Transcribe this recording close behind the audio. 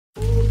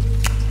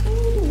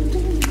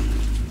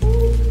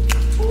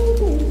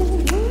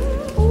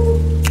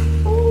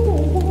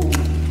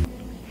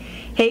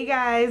Hey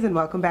guys, and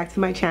welcome back to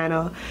my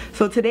channel.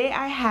 So today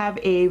I have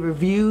a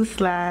review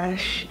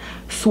slash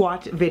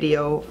swatch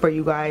video for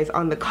you guys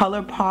on the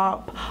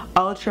Colourpop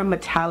Ultra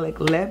Metallic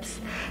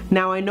Lips.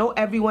 Now I know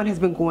everyone has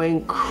been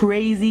going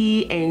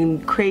crazy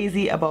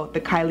about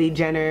the Kylie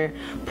Jenner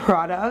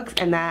products,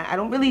 and that I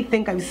don't really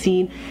think I've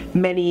seen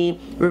many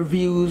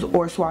reviews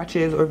or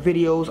swatches or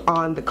videos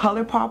on the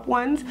Colourpop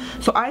ones.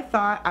 So I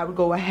thought I would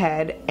go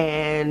ahead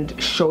and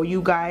show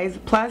you guys.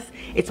 Plus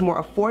it's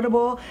more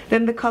affordable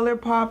than the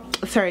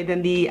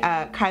than the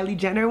Kylie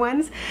Jenner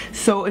ones.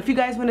 So if you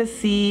guys want to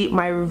see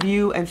my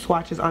review and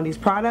swatches on these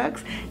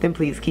products, then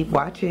please keep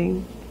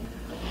watching.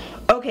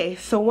 Okay,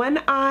 so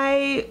when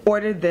I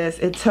ordered this,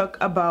 it took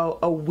about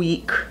a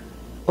week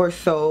or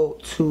so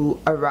to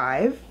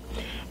arrive,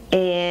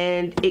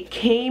 and it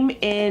came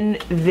in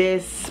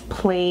this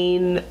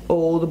plain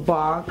old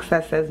box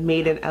that says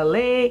made in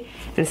LA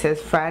and it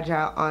says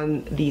fragile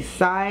on these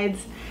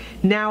sides.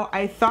 Now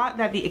I thought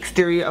that the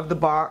exterior of the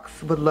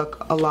box would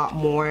look a lot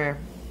more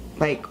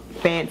like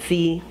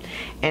fancy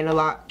and a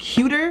lot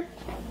cuter,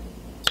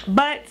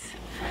 but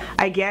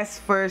I guess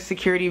for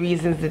security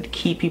reasons, to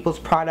keep people's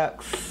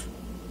products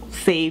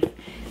safe,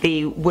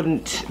 they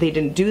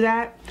didn't do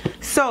that.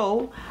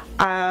 So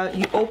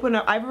you open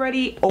up, I've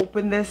already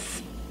opened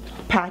this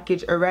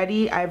package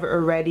already. I've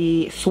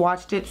already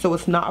swatched it, so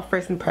it's not a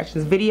first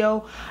impressions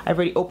video. I've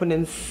already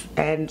opened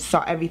and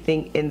saw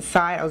everything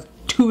inside. I was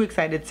too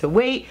excited to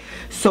wait,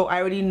 so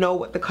I already know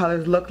what the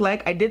colors look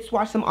like. I did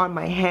swatch them on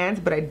my hands,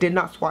 but I did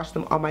not swatch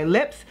them on my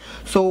lips,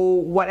 so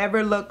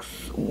whatever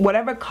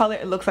color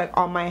it looks like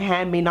on my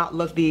hand may not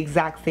look the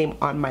exact same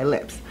on my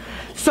lips.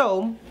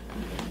 So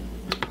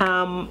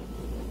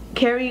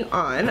carrying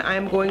on,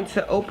 I'm going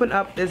to open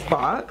up this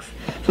box.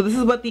 So this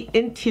is what the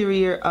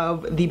interior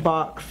of the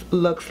box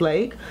looks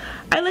like.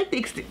 I like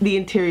the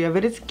interior of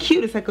it. It's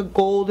cute. It's like a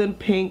golden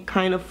pink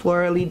kind of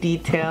florally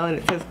detail, and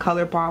it says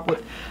Colourpop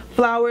with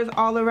flowers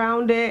all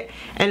around it,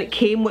 and it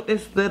came with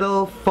this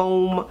little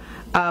foam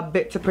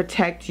bit to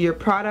protect your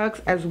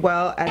products, as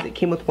well as it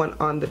came with one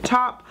on the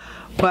top,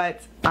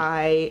 but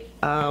I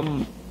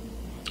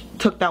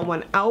took that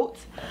one out.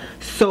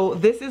 So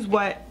this is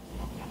what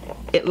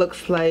it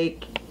looks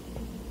like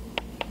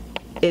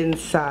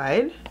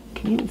inside.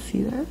 Can you even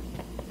see that?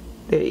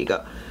 There you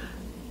go.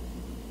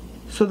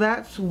 So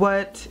that's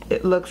what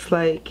it looks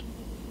like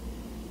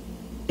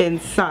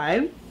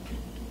inside,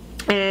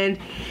 and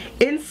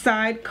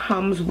inside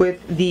comes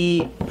with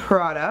the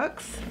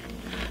products.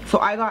 So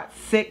I got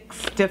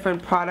 6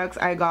 different products.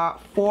 I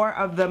got 4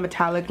 of the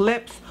metallic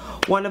lips,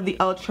 1 of the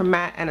ultra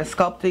matte, and a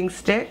sculpting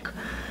stick.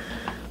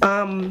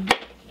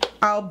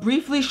 I'll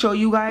briefly show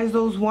you guys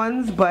those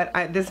ones, but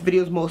this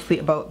video is mostly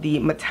about the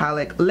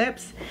metallic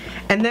lips.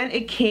 And then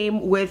it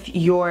came with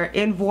your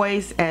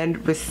invoice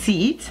and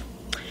receipt.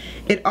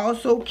 It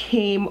also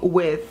came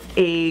with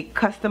a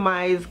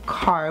customized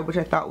card, which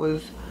I thought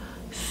was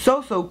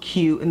so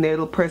cute, and their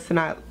little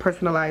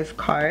personalized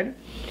card.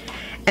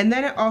 And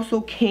then it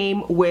also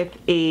came with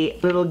a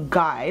little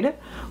guide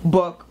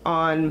book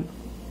on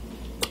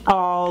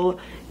all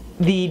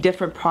the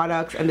different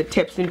products and the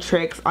tips and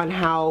tricks on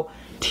how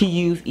to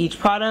use each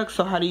product.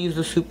 So how to use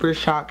the Super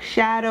Shock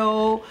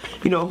Shadow,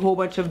 you know, a whole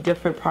bunch of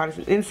different products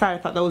inside. I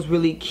thought that was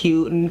really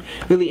cute and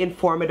really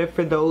informative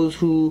for those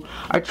who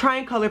are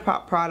trying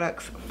Colourpop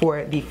products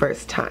for the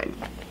first time.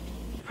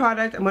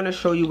 Product I'm going to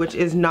show you, which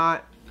is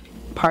not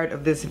part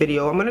of this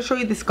video, I'm going to show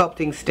you the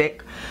sculpting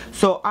stick.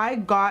 So I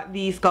got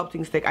the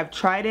sculpting stick. I've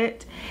tried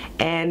it,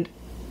 and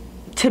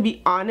to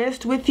be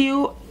honest with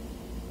you,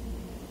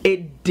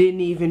 it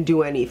didn't even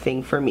do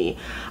anything for me.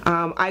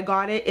 I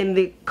got it in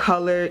the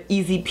color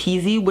Easy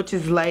Peasy, which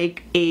is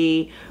like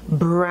a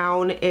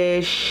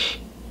brownish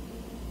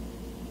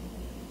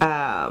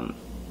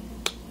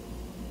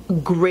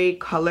gray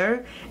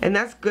color, and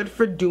that's good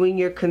for doing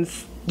your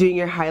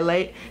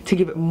highlight to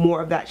give it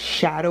more of that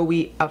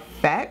shadowy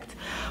effect.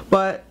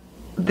 But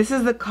this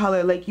is the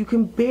color, like you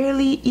can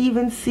barely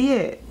even see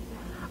it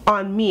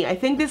on me. I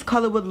think this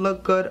color would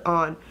look good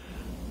on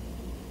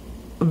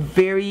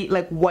very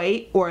like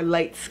white or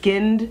light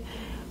skinned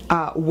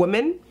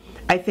women.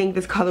 I think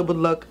this color would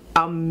look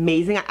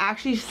amazing. I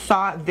actually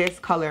saw this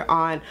color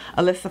on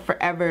Alyssa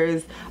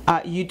Forever's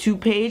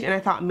YouTube page, and I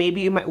thought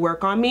maybe it might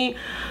work on me,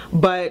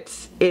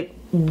 but it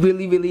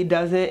really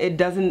doesn't. It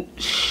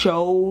doesn't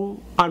show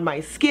on my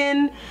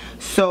skin,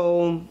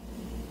 so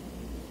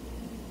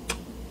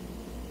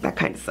that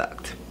kind of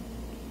sucked.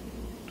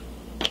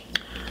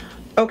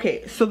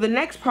 Okay, so the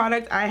next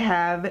product I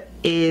have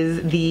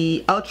is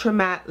the Ultra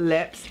Matte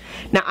Lips.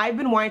 Now I've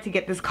been wanting to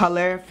get this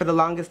color for the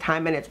longest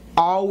time, and it's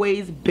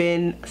always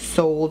been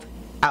sold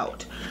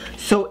out.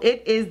 So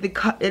it is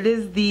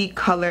the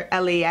color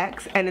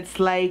LAX, and it's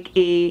like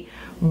a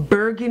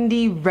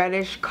burgundy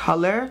reddish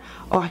color.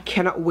 Oh, I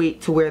cannot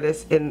wait to wear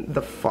this in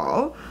the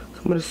fall. So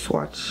I'm going to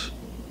swatch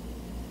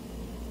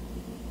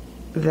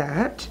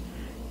that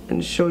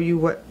and show you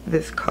what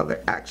this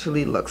color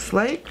actually looks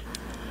like.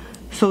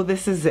 So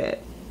this is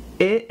it.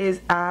 It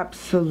is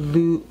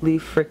absolutely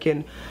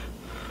freaking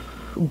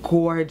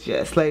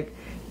gorgeous. Like,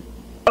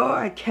 Oh,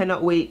 I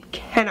cannot wait,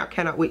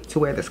 cannot wait to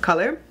wear this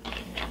color.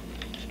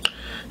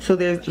 So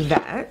there's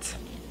that.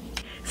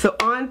 So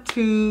on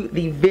to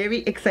the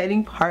very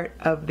exciting part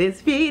of this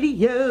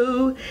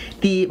video,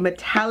 the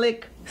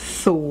metallic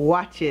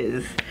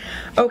swatches.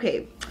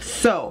 Okay,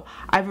 so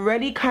I've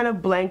already kind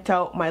of blanked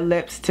out my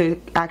lips to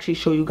actually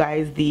show you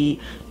guys the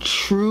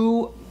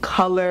true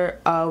color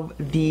of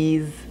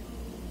these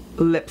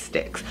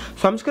lipsticks.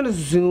 So I'm just gonna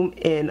zoom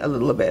in a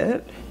little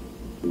bit.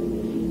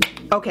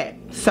 Okay,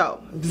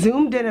 so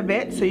zoomed in a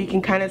bit so you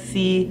can kind of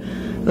see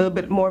a little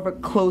bit more of a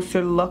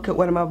closer look at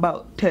what I'm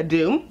about to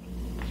do.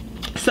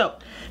 So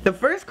the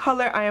first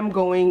color I am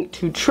going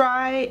to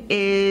try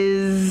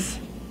is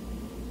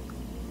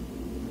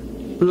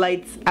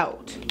Lights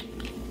Out.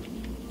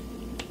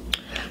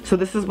 So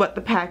this is what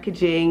the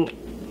packaging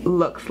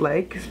looks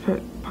like. It's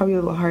probably a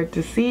little hard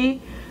to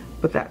see,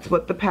 but that's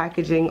what the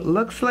packaging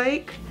looks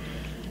like.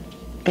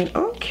 And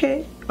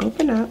okay,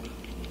 open up.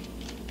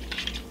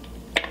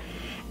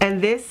 And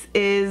this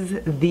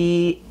is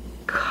the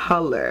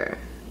color.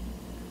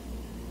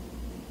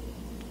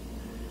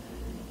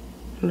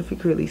 I don't know if you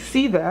can really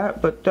see that,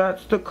 but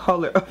that's the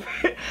color of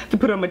it. To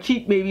put on my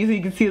cheek maybe so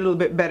you can see it a little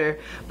bit better.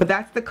 But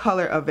that's the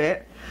color of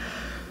it.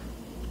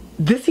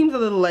 This seems a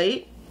little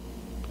light,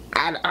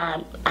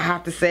 I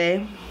have to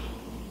say,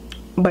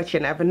 but you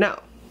never know.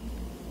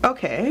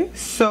 Okay,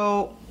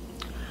 so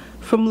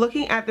from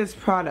looking at this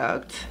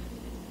product,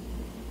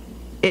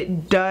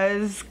 it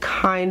does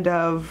kind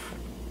of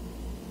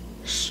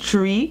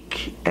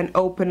streak and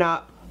open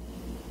up.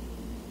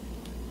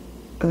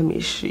 Let me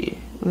show you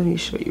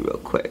real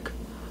quick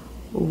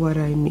what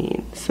I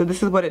mean. So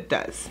this is what it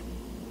does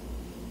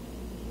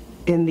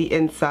in the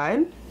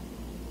inside.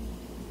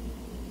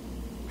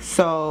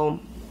 So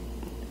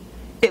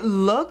it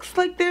looks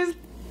like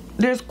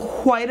there's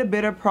quite a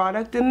bit of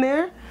product in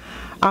there.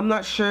 I'm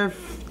not sure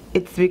if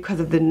it's because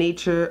of the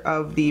nature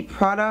of the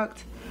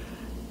product,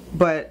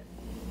 but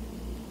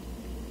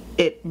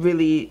it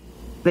really,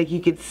 like,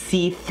 you could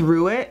see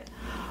through it.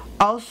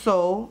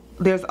 Also,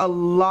 there's a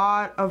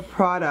lot of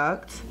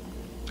product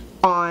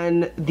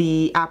on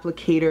the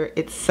applicator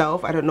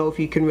itself. I don't know if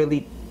you can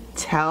really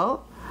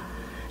tell.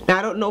 Now,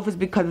 I don't know if it's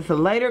because it's a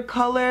lighter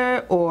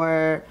color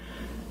or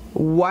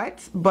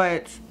what,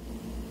 but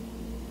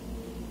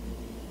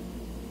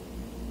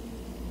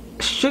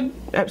should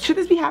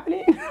this be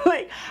happening?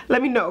 Like,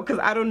 let me know, because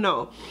I don't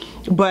know.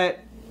 But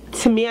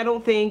to me, I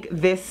don't think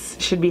this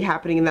should be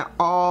happening, and that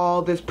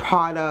all this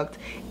product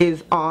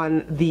is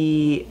on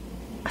the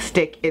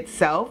stick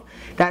itself.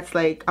 That's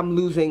like, I'm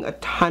losing a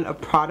ton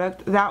of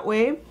product that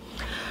way.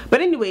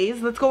 But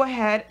anyways, let's go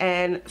ahead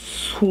and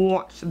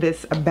swatch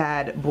this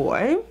bad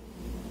boy.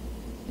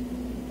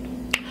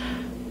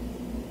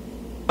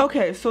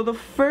 Okay, so the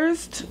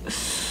first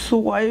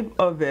swipe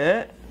of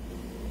it,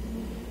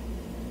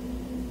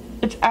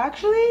 it's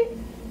actually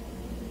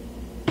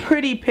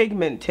pretty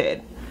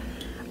pigmented.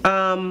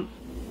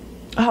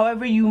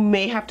 However, you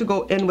may have to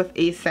go in with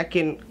a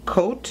second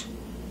coat.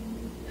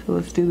 So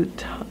let's do the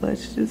top.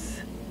 Let's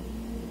just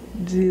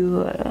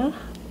do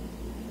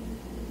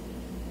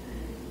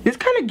this.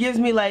 Kind of gives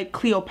me like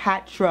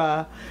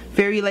Cleopatra,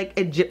 very like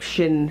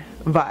Egyptian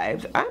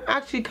vibes. I'm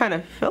actually kind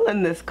of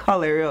feeling this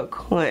color real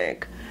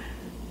quick.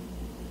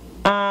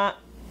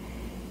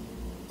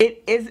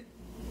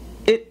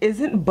 It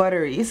isn't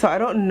buttery, so I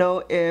don't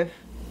know if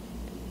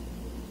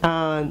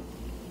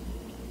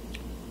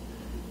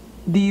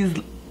these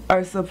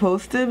are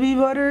supposed to be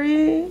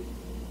buttery,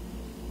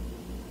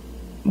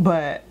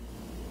 but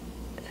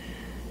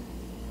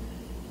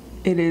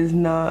it is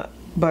not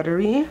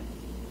buttery.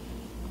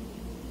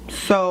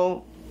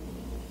 So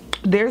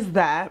there's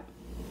that.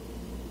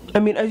 I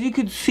mean, as you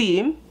could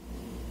see,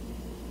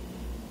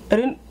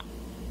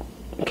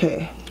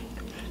 okay,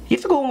 you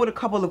have to go in with a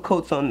couple of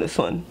coats on this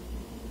one.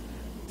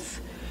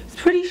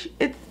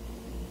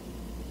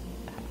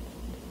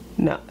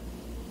 No,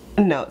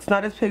 it's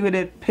not as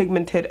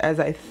pigmented as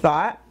I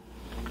thought.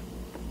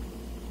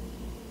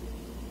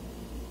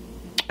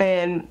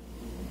 And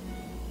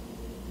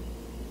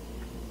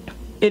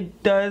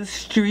it does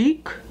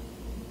streak,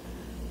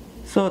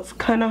 so it's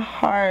kind of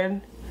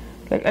hard.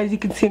 Like, as you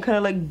can see, I'm kind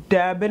of like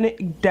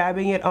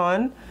dabbing it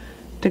on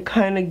to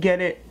kind of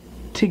get it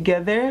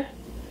together.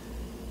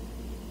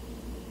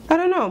 I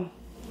don't know.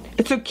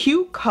 It's a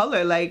cute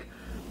color. Like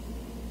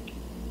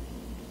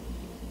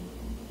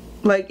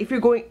if you're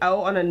going out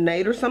on a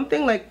night or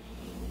something, like,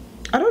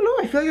 I don't know,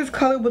 I feel like this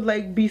color would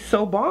like be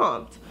so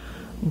bombed.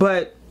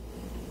 But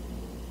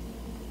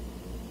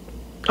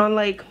on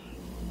like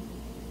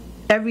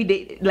every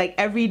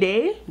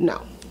day,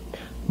 no.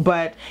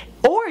 But,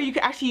 or you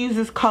could actually use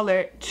this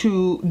color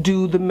to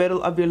do the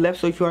middle of your lips.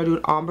 So if you want to do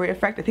an ombre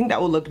effect, I think that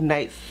will look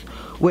nice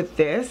with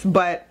this.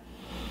 But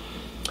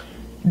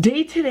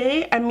day to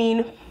day, I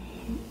mean,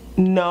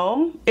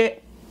 no,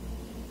 it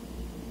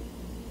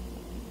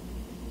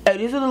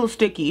is a little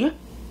sticky.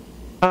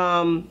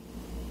 Yeah,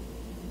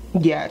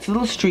 it's a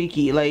little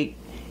streaky. Like,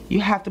 you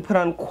have to put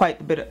on quite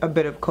a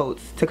bit of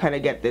coats to kind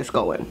of get this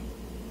going.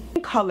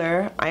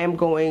 Color I am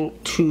going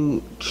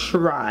to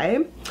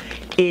try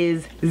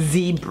is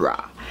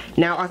Zebra.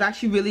 Now I was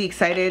actually really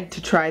excited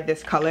to try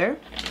this color.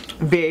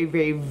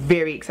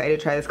 Very excited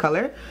to try this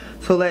color.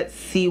 So let's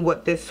see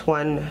what this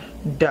one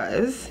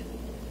does.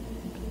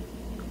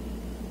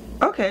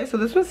 Okay, so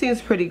this one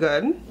seems pretty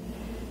good.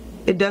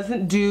 It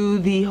doesn't do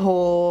the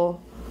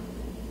whole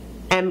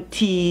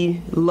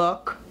empty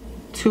look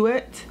to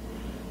it.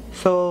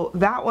 So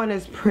that one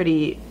is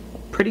pretty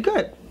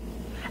good.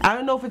 I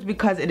don't know if it's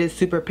because it is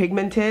super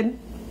pigmented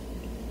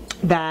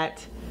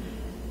that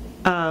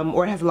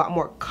or it has a lot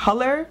more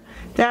color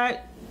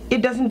that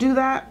it doesn't do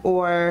that,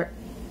 or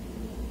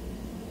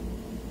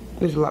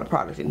there's a lot of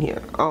product in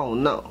here. Oh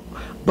no.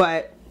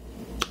 But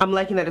I'm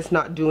liking that it's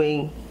not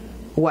doing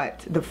what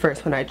the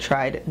first one I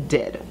tried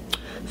did.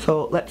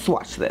 So let's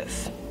swatch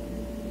this.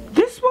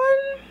 This one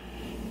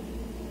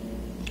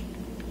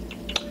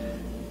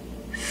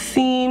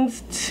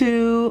seems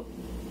to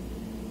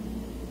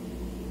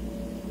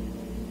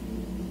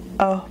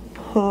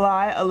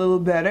apply a little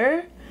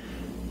better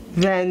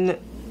than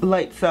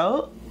Lights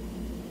Out.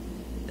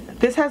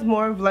 This has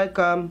more of like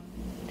a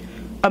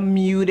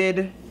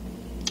muted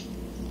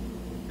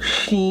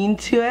sheen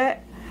to it.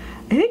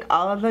 I think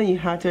all of them you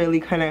have to really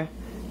kind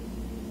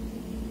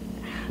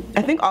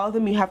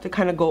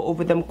of go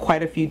over them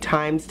quite a few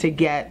times to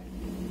get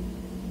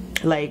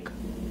like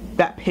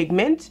that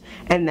pigment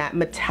and that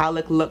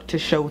metallic look to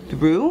show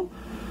through.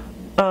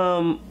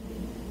 I mean,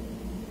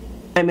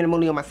 I'm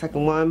only on my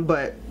second one,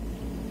 but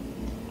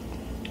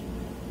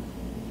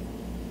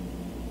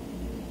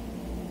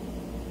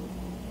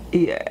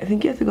yeah, I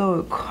think you have to go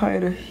with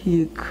quite a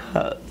few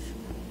cuts.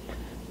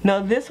 Now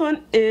this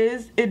one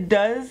it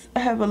does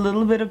have a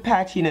little bit of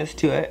patchiness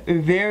to it,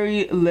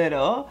 very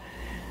little,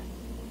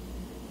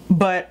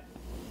 but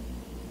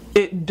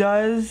it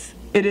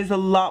is a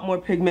lot more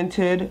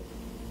pigmented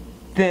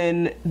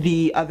than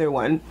the other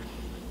one.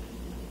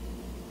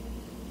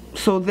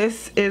 So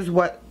this is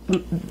what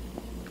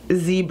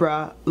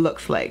Zebra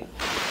looks like.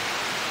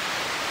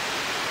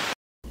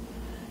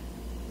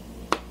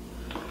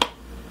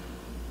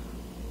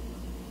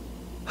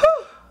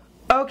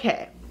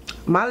 Okay,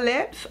 my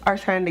lips are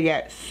starting to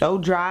get so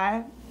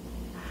dry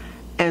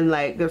and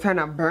like they're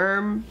starting to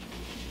burn.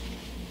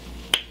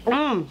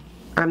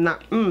 I'm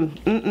not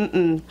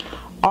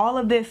all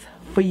of this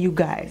for you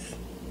guys.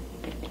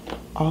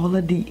 All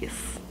of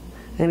these.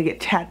 I'm gonna get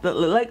chapped up.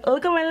 Like,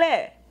 look at my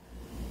lip.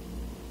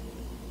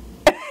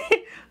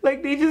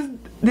 Like they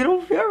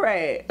don't feel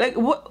right. Like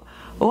what?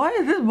 Why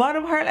is this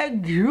bottom part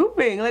like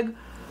drooping? Like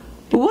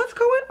what's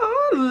going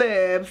on,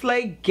 lips?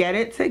 Like get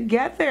it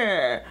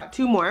together.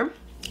 Two more.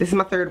 This is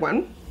my third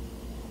one.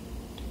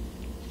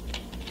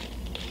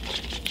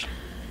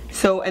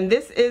 So, and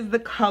this is the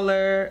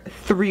color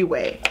Three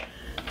Way.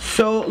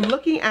 So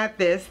looking at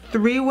this,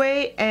 Three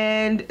Way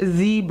and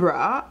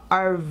Zebra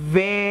are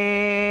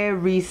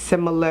very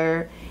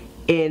similar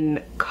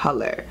in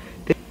color.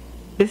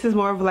 This is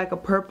more of like a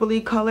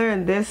purpley color,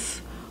 and this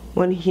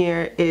one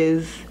here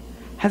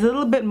has a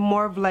little bit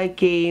more of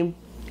like a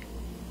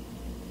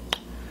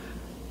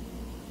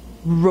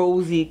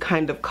rosy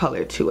kind of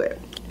color to it.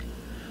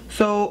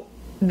 So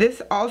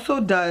this also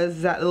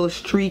does that little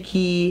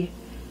streaky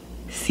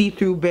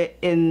see-through bit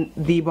in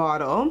the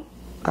bottle.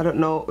 I don't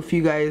know if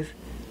you guys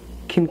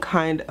can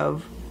kind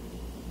of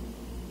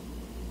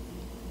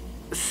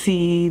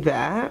see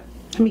that.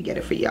 Let me get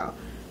it for y'all.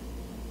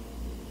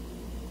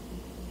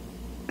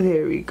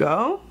 There we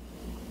go.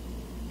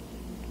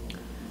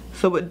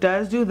 So it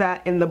does do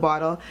that in the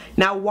bottle.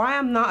 Now why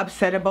I'm not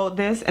upset about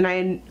this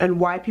and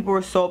why people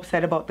were so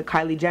upset about the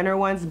Kylie Jenner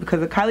ones, because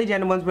the Kylie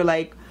Jenner ones were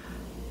like,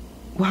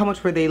 how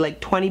much were they, like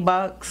 20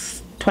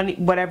 bucks, 20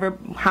 whatever,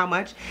 how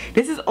much.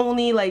 This is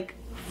only like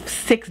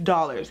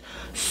 $6.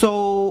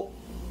 So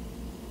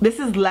this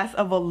is less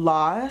of a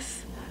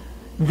loss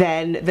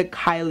than the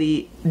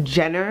Kylie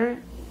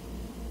Jenner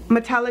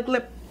metallic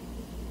lip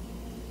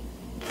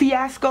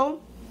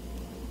fiasco.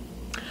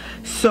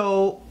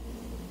 So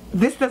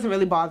this doesn't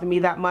really bother me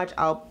that much.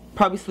 I'll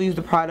probably still use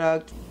the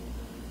product.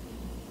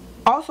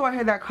 Also, I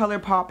heard that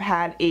Colourpop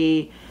had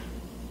a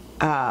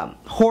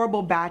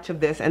horrible batch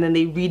of this, and then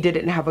they redid it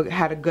and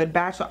had a good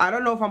batch. So I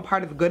don't know if I'm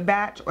part of the good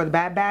batch or the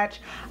bad batch.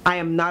 I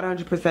am not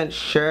 100%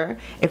 sure.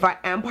 If I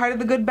am part of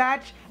the good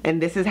batch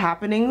and this is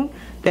happening,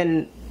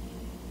 then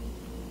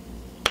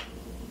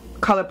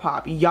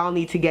Colourpop, y'all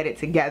need to get it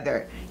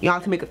together. Y'all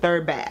have to make a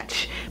third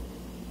batch.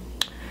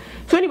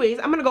 So anyways,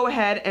 I'm gonna go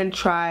ahead and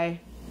try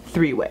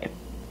Three Way.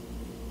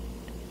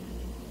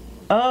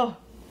 Oh,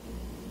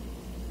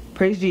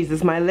 praise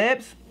Jesus, my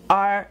lips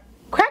are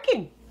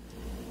cracking.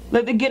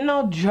 Like they're getting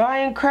all dry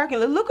and cracking.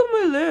 Like, look at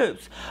my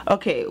lips.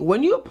 Okay,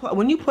 when you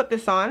put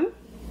this on,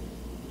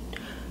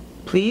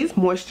 please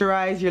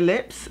moisturize your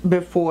lips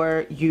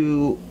before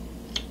you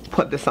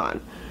put this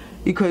on,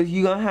 because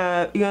you're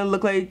gonna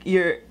look like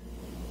you're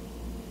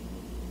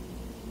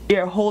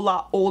a whole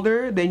lot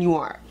older than you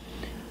are.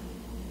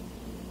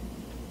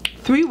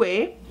 Three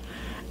Way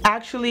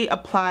actually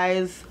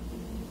applies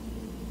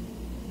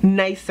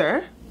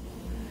nicer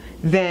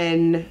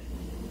than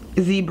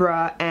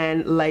Zebra,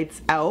 and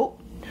Lights Out.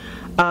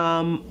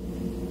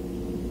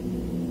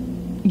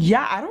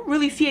 Yeah, I don't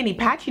really see any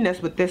patchiness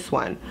with this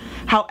one.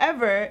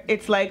 However,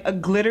 it's like a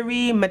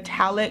glittery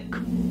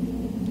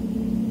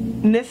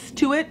metallic-ness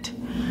to it.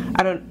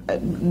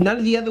 None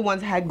of the other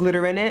ones had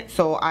glitter in it,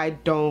 so I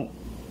don't,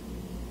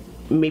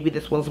 maybe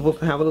this one's supposed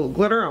to have a little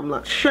glitter, I'm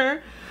not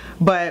sure.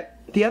 But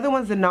the other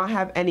ones did not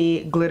have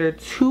any glitter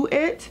to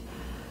it.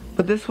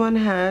 But this one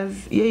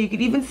has, yeah, you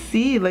could even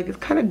see, like, it's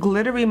kind of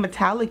glittery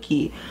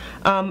metallic-y.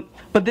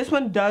 But this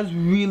one does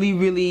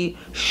really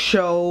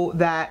show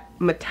that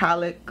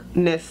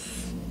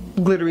metallicness,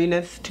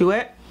 glitteriness to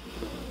it.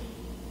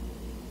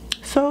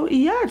 So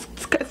yeah,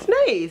 it's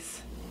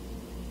nice.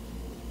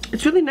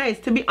 It's really nice,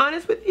 to be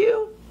honest with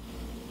you.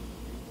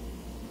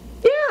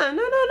 Yeah,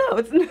 no,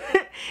 it's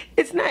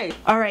it's nice.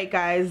 All right,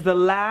 guys, the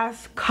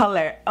last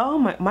color. Oh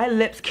my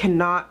lips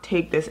cannot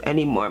take this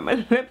anymore. My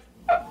lips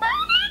are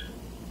burning.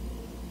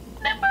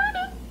 They're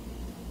burning.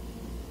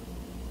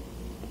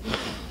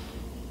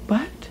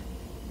 But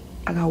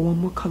I got one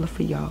more color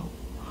for y'all.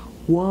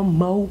 One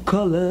more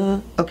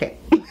color. Okay.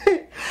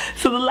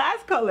 So the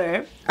last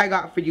color I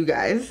got for you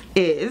guys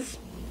is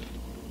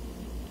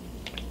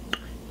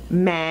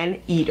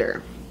Man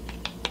Eater.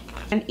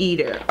 Man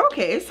Eater.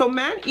 Okay, so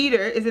Man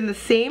Eater is in the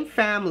same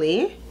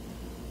family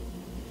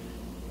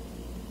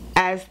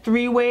as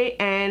Three-Way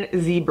and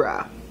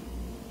Zebra.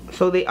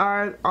 So they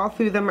are, all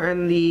three of them are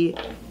in the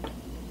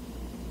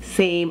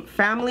same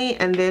family,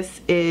 and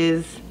this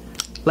is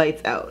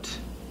Lights Out.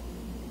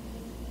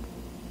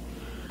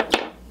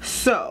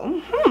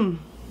 So, I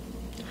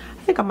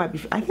think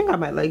I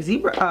might like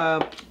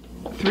Zebra,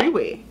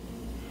 Three-Way.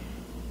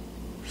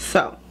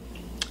 So,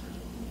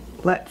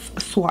 let's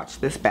swatch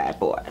this bad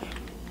boy.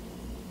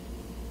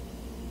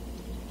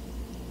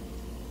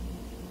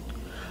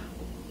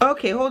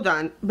 Okay, hold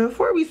on.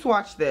 Before we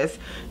swatch this,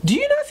 do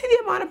you not see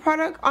the amount of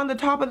product on the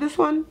top of this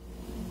one?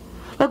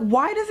 Like,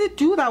 why does it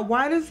do that?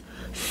 Why does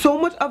so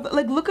much of,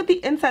 like, look at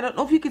the inside. I don't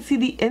know if you can see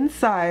the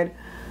inside,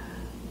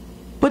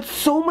 but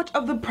so much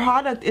of the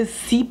product is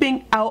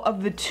seeping out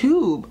of the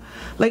tube.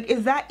 Like,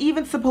 is that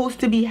even supposed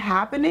to be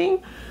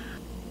happening?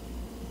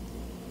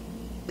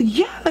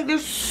 Yeah, like,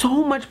 there's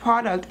so much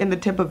product in the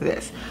tip of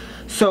this.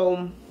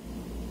 So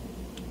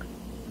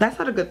that's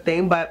not a good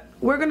thing, but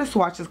we're gonna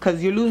swatch this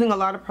because you're losing a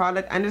lot of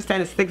product. I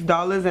understand it's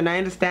 $6, and I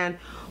understand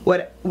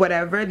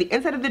whatever. The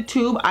inside of the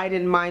tube, I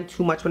didn't mind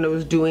too much when it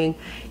was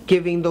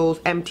giving those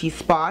empty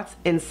spots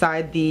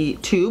inside the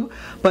tube,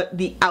 but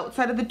the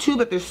outside of the tube,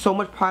 that there's so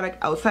much product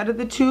outside of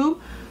the tube,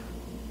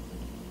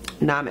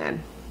 nah,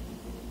 man.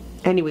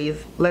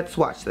 Anyways, let's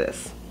swatch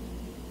this.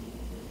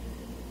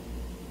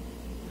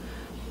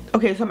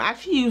 Okay, so I'm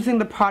actually using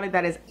the product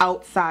that is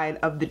outside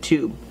of the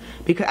tube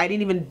because I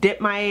didn't even dip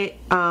my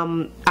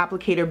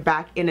applicator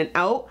back in and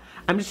out.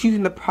 I'm just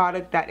using the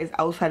product that is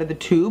outside of the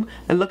tube,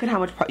 and look at how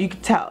much you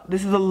can tell.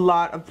 This is a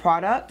lot of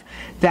product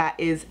that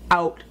is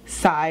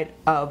outside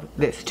of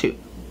this tube.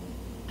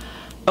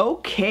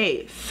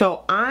 Okay,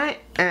 so I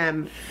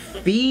am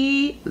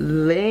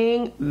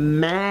feeling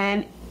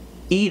Man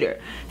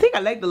Eater. I think I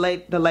like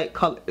the light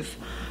colors.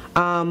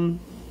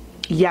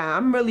 Yeah,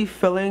 I'm really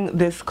feeling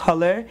this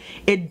color.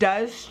 It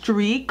does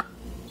streak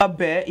a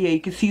bit. Yeah, you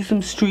can see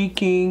some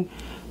streaking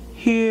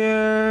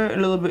here, a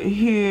little bit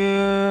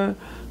here.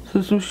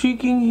 So some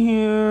streaking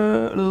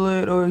here, a little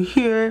bit over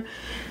here.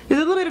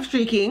 There's a little bit of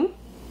streaking,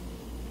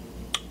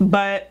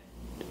 but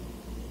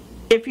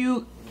if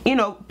you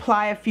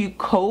apply a few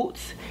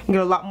coats and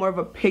get a lot more of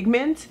a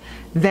pigment,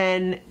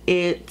 then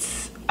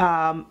it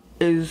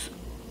is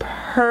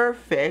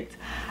perfect.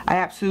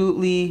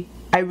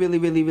 I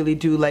really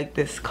do like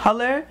this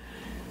color.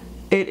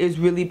 It is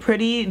really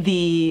pretty.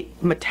 The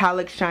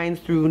metallic shines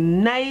through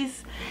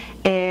nice.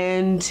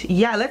 And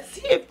yeah, let's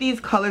see if these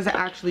colors are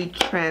actually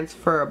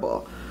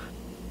transferable.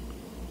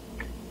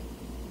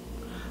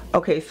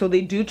 Okay, so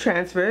they do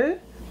transfer.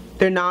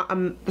 They're not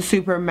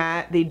super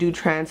matte. They do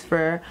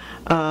transfer.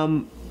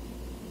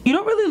 You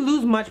don't really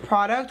lose much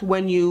product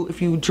when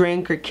if you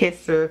drink or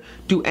kiss or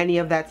do any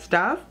of that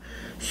stuff.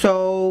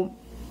 So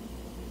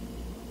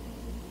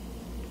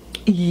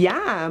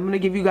yeah, I'm gonna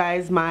give you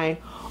guys my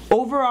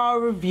overall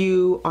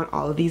review on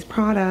all of these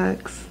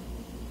products.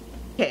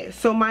 Okay,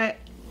 so my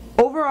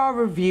overall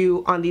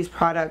review on these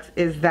products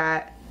is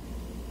that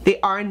they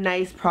are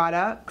nice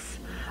products.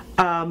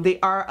 They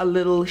are a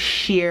little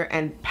sheer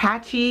and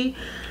patchy,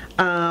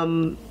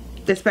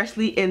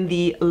 especially in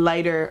the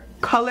lighter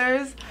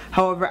colors.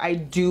 However, I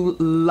do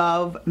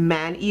love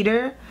Man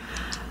Eater.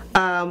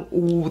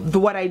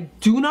 What I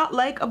do not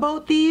like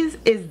about these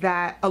is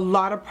that a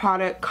lot of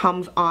product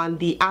comes on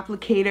the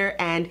applicator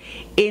and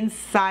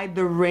inside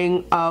the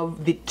ring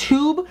of the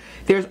tube.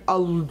 There is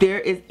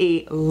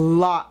a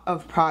lot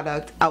of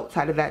product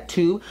outside of that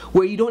tube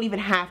where you don't even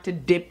have to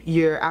dip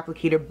your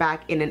applicator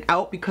back in and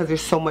out because there's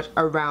so much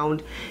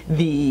around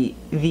the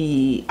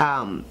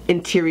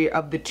interior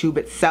of the tube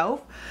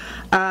itself.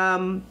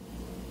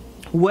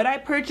 Would I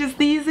purchase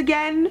these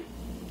again?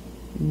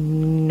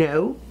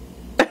 No.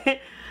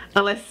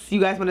 Unless you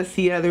guys want to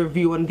see another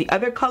review on the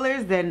other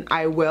colors, then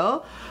I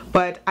will.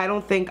 But I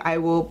don't think I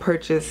will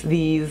purchase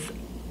these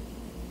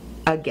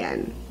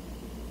again.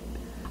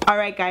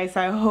 Alright guys,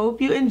 so I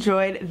hope you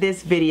enjoyed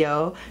this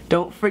video.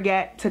 Don't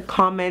forget to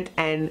comment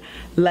and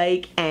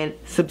like and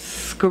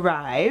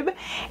subscribe.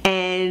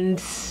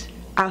 And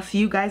I'll see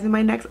you guys in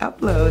my next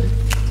upload.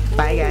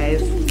 Bye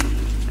guys.